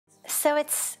So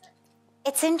it's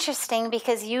interesting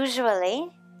because usually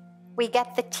we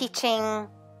get the teaching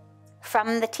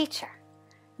from the teacher.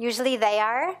 Usually they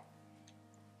are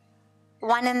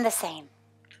one and the same.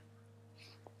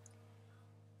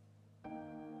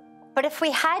 But if we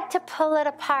had to pull it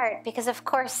apart, because of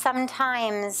course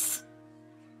sometimes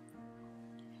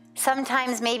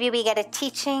maybe we get a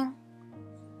teaching,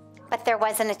 but there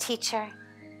wasn't a teacher.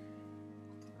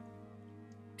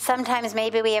 Sometimes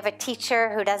maybe we have a teacher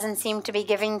who doesn't seem to be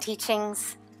giving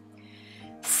teachings.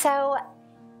 So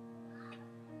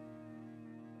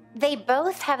they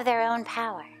both have their own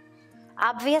power.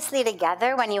 Obviously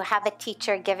together when you have a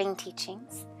teacher giving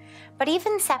teachings, but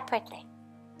even separately.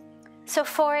 So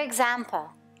for example,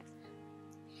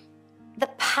 the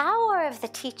power of the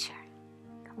teacher,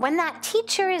 when that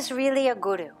teacher is really a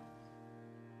guru.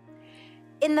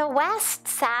 In the West,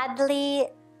 sadly,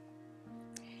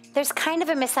 there's kind of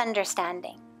a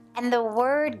misunderstanding. And the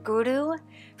word guru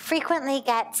frequently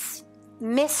gets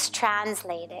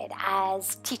mistranslated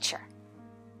as teacher.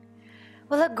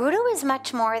 Well, a guru is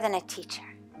much more than a teacher.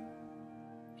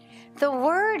 The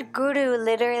word guru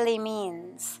literally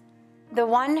means the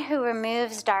one who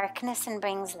removes darkness and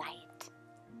brings light.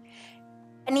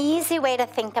 An easy way to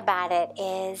think about it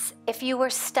is if you were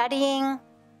studying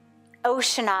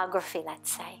oceanography,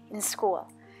 let's say, in school,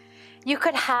 you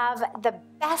could have the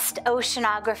best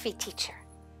oceanography teacher.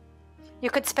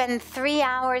 You could spend 3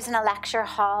 hours in a lecture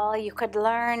hall. You could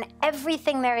learn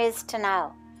everything there is to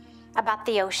know about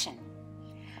the ocean.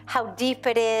 How deep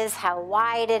it is, how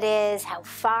wide it is, how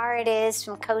far it is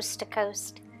from coast to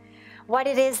coast, what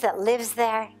it is that lives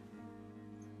there.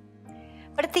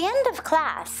 But at the end of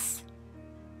class,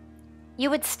 you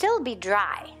would still be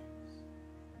dry.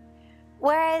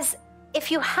 Whereas if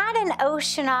you had an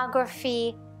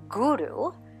oceanography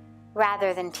guru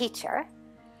rather than teacher,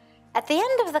 at the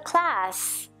end of the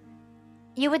class,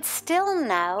 you would still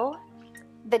know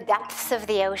the depths of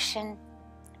the ocean,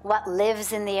 what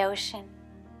lives in the ocean,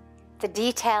 the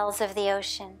details of the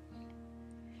ocean.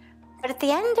 But at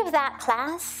the end of that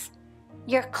class,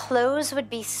 your clothes would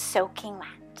be soaking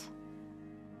wet.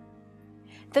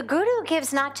 The guru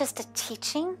gives not just a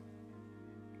teaching,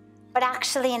 but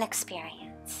actually an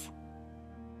experience.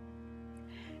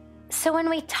 So when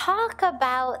we talk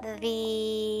about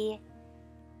the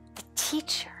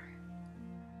teacher,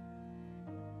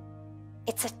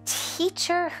 it's a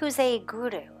teacher who's a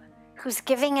guru, who's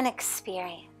giving an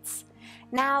experience.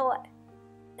 Now,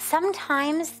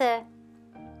 sometimes the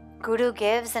guru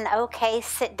gives an okay,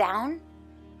 sit down.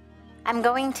 I'm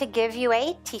going to give you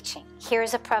a teaching.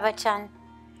 Here's a pravachan.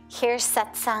 Here's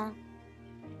satsang.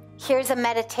 Here's a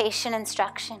meditation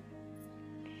instruction.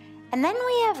 And then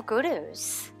we have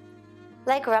gurus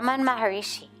like Raman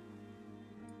Maharishi,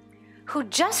 who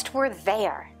just were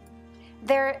there.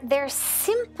 Their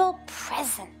simple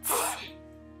presence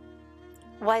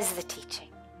was the teaching.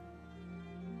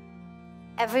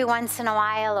 Every once in a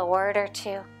while, a word or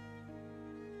two.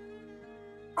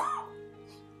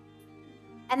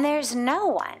 And there's no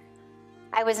one.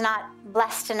 I was not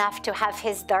blessed enough to have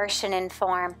his darshan in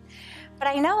form, but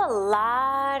I know a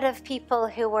lot of people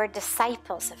who were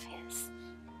disciples of his.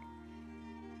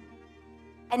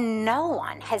 And no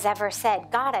one has ever said,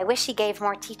 God, I wish he gave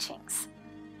more teachings.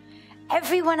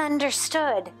 Everyone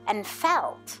understood and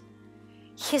felt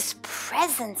his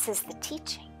presence is the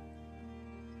teaching.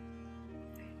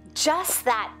 Just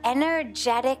that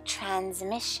energetic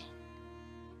transmission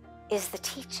is the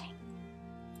teaching.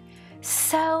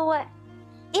 So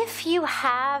if you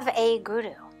have a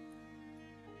guru,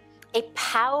 a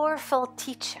powerful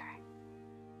teacher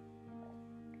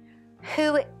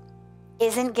who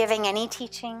isn't giving any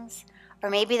teachings, or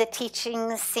maybe the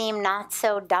teachings seem not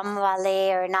so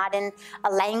damwale or not in a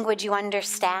language you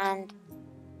understand,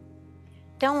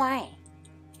 don't worry.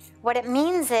 What it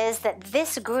means is that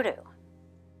this guru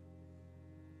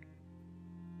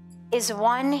is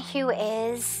one who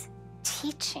is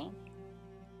teaching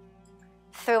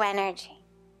through energy,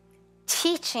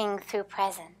 teaching through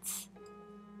presence.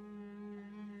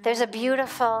 There's a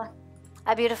beautiful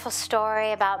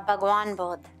story about Bhagwan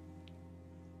Bodh,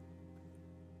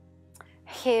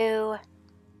 who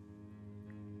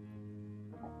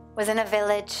was in a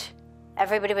village.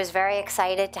 Everybody was very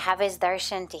excited to have his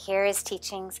darshan, to hear his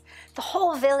teachings. The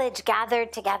whole village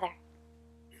gathered together.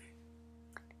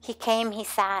 He came, he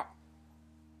sat.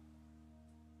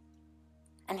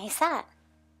 And he sat.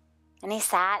 And he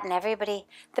sat, and everybody,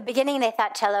 at the beginning they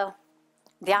thought, Cello,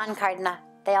 Dhyan Kardana.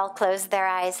 They all closed their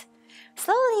eyes.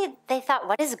 Slowly they thought,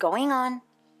 what is going on?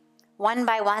 One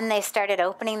by one they started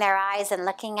opening their eyes and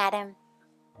looking at him.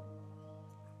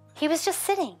 He was just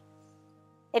sitting.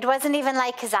 It wasn't even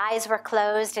like his eyes were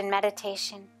closed in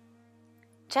meditation.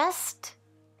 Just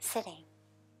sitting.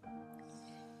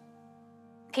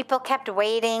 People kept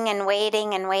waiting and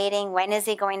waiting and waiting. When is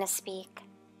he going to speak?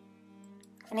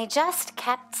 And he just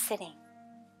kept sitting.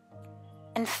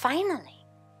 And finally,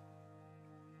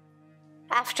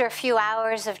 after a few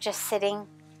hours of just sitting,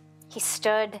 he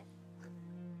stood,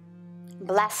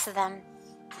 blessed them,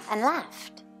 and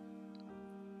left.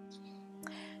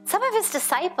 Some of his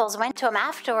disciples went to him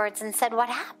afterwards and said, "What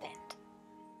happened?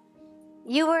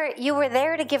 You were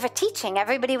there to give a teaching.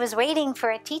 Everybody was waiting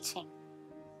for a teaching."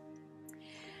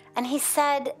 And he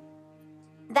said,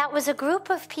 "That was a group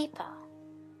of people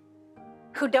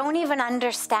who don't even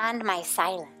understand my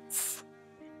silence.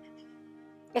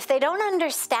 If they don't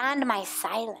understand my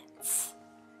silence,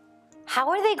 how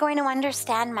are they going to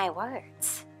understand my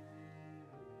words?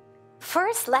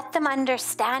 First, let them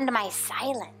understand my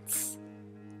silence.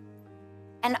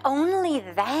 And only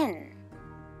then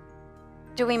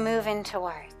do we move into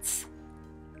words."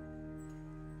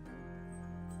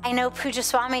 I know Puja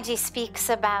Swamiji speaks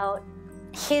about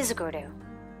his guru,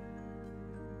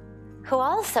 who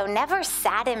also never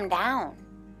sat him down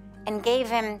and gave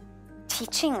him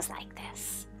teachings like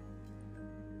this.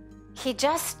 He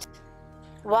just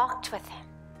walked with him,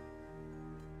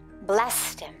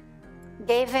 blessed him,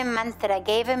 gave him mantra,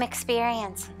 gave him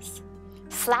experiences,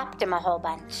 slapped him a whole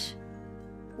bunch,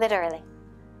 literally.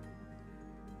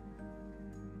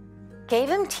 Gave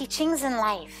him teachings in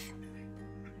life.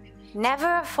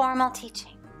 Never a formal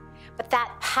teaching, but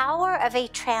that power of a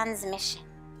transmission.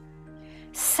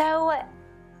 So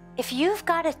if you've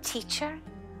got a teacher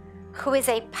who is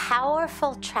a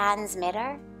powerful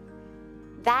transmitter,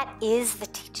 that is the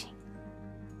teaching.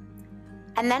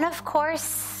 And then, of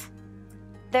course,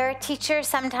 there are teachers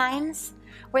sometimes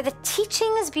where the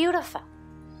teaching is beautiful.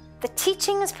 The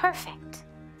teaching is perfect.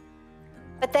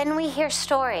 But then we hear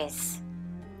stories.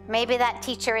 Maybe that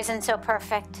teacher isn't so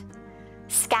perfect.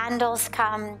 Scandals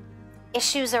come,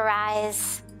 issues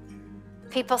arise.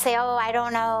 People say, "Oh, I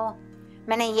don't know.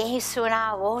 Mene yehi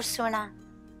suna, wo suna."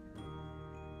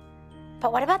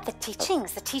 But what about the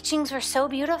teachings? The teachings were so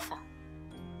beautiful.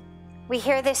 We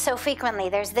hear this so frequently.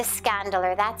 There's this scandal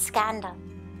or that scandal.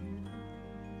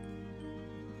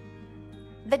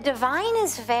 The divine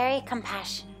is very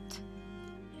compassionate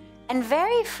and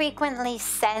very frequently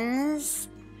sends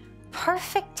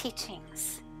perfect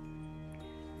teachings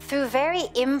through very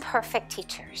imperfect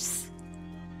teachers.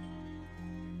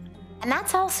 And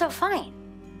that's also fine.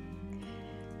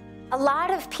 A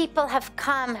lot of people have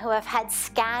come who have had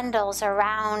scandals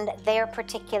around their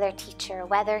particular teacher,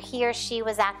 whether he or she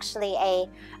was actually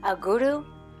a guru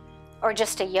or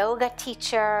just a yoga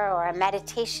teacher or a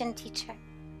meditation teacher.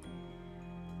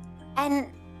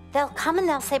 And they'll come and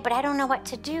they'll say, "But I don't know what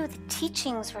to do. The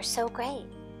teachings were so great.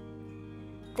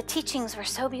 The teachings were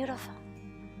so beautiful.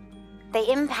 They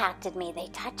impacted me. They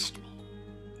touched me.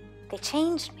 They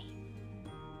changed me.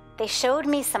 They showed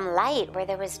me some light where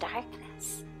there was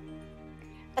darkness.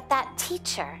 But that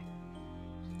teacher,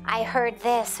 I heard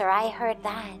this or I heard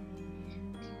that.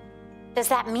 Does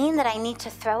that mean that I need to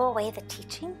throw away the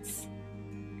teachings?"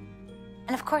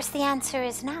 And of course the answer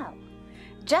is no.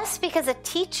 Just because a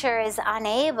teacher is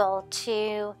unable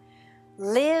to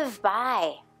live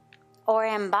by or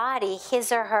embody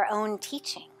his or her own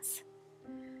teachings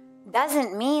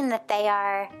doesn't mean that they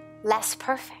are less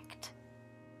perfect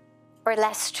or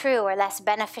less true or less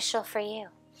beneficial for you.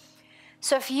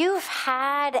 So if you've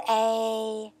had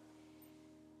a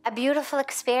beautiful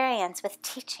experience with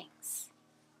teachings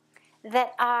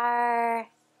that are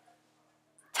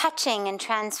touching and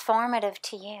transformative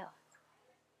to you,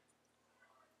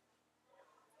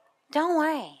 don't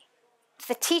worry. If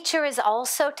the teacher is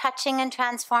also touching and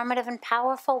transformative and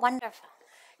powerful, wonderful.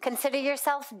 Consider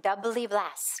yourself doubly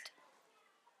blessed.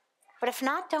 But if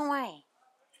not, don't worry.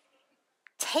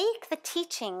 Take the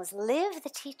teachings, live the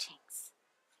teachings.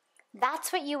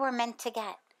 That's what you were meant to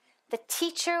get. The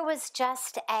teacher was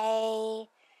just a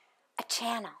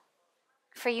channel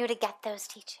for you to get those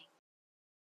teachings.